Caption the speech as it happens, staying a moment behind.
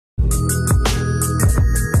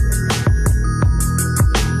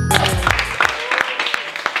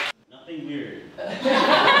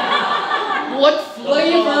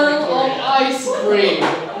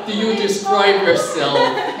describe yourself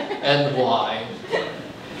and why.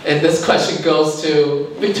 And this question goes to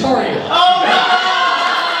Victoria.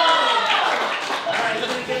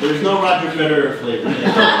 There's no Roger Federer flavor.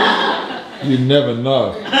 You never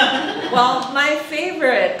know. Well, my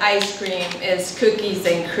favorite ice cream is cookies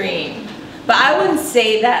and cream. But I wouldn't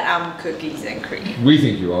say that I'm cookies and cream. We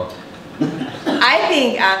think you are. I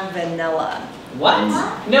think I'm vanilla. What?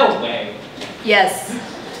 No way. Yes.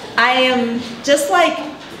 I am just like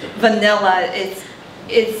vanilla. It's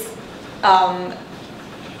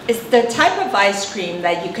the type of ice cream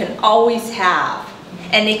that you can always have.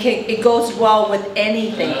 And it goes well with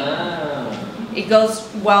anything. It goes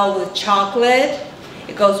well with chocolate.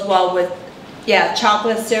 It goes well with,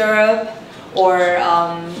 chocolate syrup or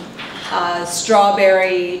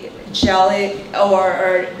strawberry jelly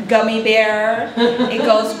or gummy bear. It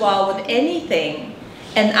goes well with anything.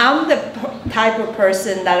 And I'm the type of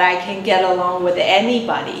person that I can get along with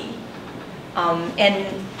anybody. And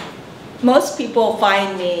most people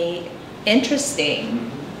find me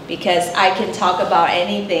interesting because I can talk about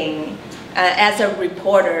anything. As a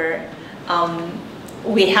reporter,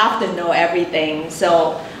 we have to know everything.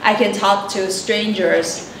 So I can talk to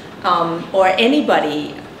strangers or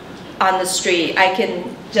anybody on the street. I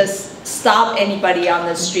can just stop anybody on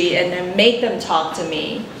the street and then make them talk to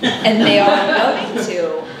me. And they are willing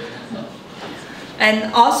to.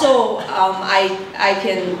 And also, I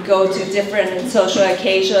can go to different social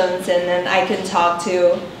occasions and then I can talk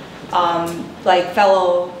to like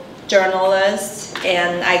fellow journalists,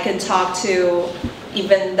 and I can talk to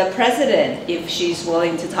even the president if she's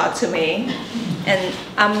willing to talk to me. And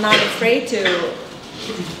I'm not afraid to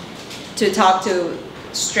talk to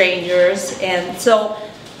strangers. And so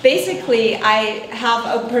basically I have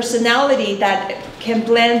a personality that can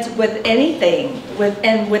blend with anything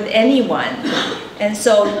and with anyone. And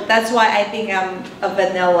so that's why I think I'm a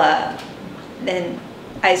vanilla and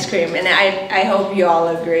ice cream. And I hope you all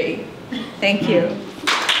agree. Thank you.